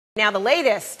Now, the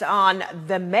latest on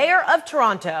the mayor of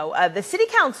Toronto. The city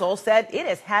council said it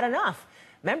has had enough.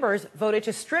 Members voted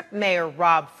to strip Mayor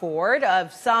Rob Ford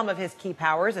of some of his key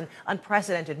powers, an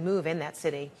unprecedented move in that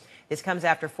city. This comes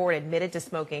after Ford admitted to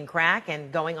smoking crack and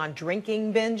going on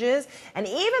drinking binges. And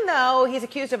even though he's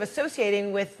accused of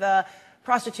associating with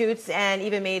prostitutes and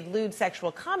even made lewd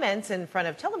sexual comments in front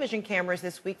of television cameras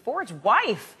this week, Ford's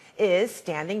wife is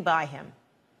standing by him.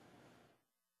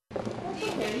 Do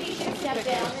you think he should step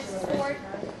down, Mrs. Ford?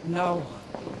 No.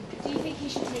 Do you think he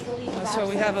should take a leave of That's why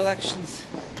we have elections.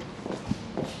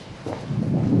 Do you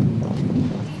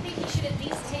think he should at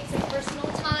least take some personal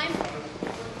time?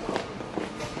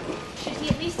 Should he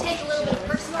at least take a little bit of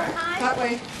personal time? That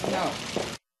way? No.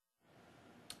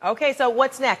 Okay, so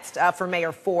what's next for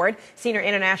Mayor Ford? Senior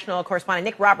international correspondent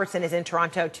Nick Robertson is in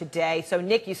Toronto today. So,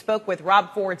 Nick, you spoke with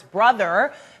Rob Ford's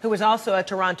brother, who was also a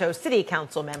Toronto City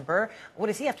Council member. What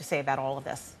does he have to say about all of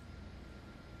this?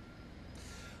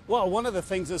 Well, one of the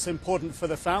things that's important for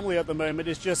the family at the moment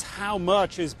is just how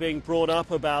much is being brought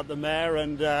up about the mayor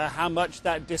and how much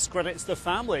that discredits the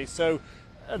family. So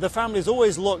the family's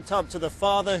always looked up to the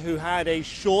father, who had a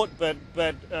short but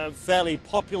fairly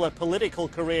popular political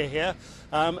career here.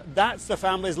 That's the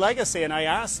family's legacy. And I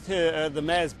asked the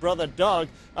mayor's brother, Doug,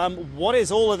 what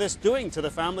is all of this doing to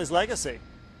the family's legacy?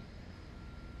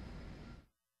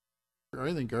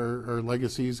 I think our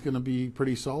legacy is going to be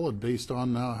pretty solid based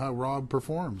on how Rob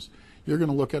performs. You're going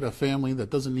to look at a family that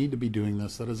doesn't need to be doing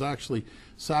this, that has actually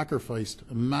sacrificed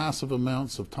massive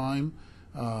amounts of time,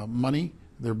 money,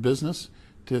 their business,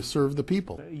 to serve the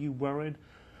people. Are you worried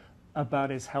about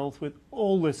his health with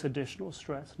all this additional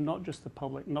stress? Not just the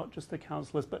public, not just the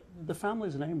councillors, but the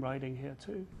family's name riding here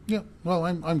too. Yeah, well,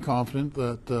 I'm confident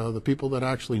that the people that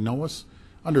actually know us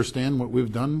understand what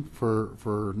we've done for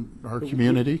our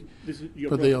community. This is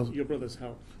your brother's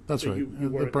health. That's right.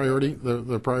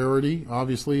 The priority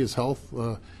obviously is health.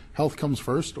 Health comes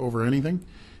first over anything.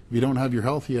 If you don't have your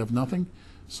health, you have nothing.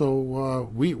 So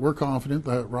we're confident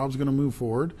that Rob's going to move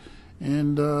forward.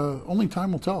 And only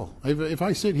time will tell. If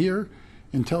I sit here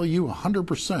and tell you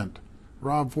 100%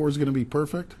 Rob Ford is going to be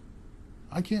perfect,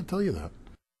 I can't tell you that.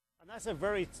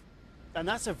 And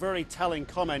that's a very telling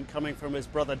comment coming from his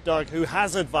brother Doug, who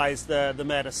has advised the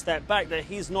mayor to step back, that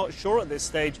he's not sure at this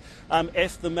stage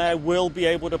if the mayor will be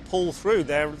able to pull through.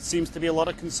 There seems to be a lot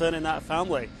of concern in that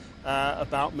family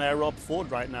about Mayor Rob Ford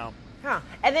right now. Huh.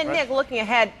 And then, Nick, looking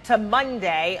ahead to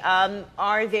Monday,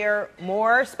 are there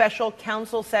more special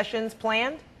council sessions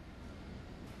planned?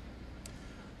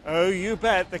 Oh, you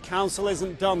bet. The council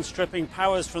isn't done stripping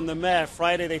powers from the mayor.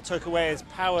 Friday, they took away his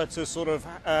power to sort of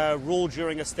rule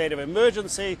during a state of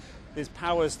emergency, his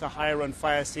powers to hire and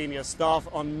fire senior staff.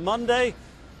 On Monday,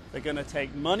 they're going to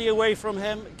take money away from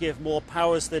him, give more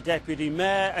powers to the deputy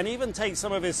mayor, and even take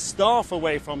some of his staff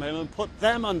away from him and put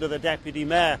them under the deputy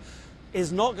mayor.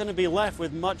 Is not going to be left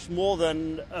with much more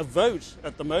than a vote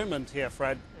at the moment here,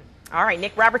 Fred. All right,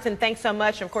 Nick Robertson, thanks so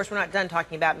much. And of course, we're not done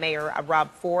talking about Mayor Rob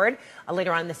Ford.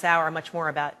 Later on this hour, much more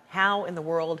about how in the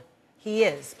world he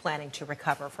is planning to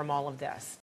recover from all of this.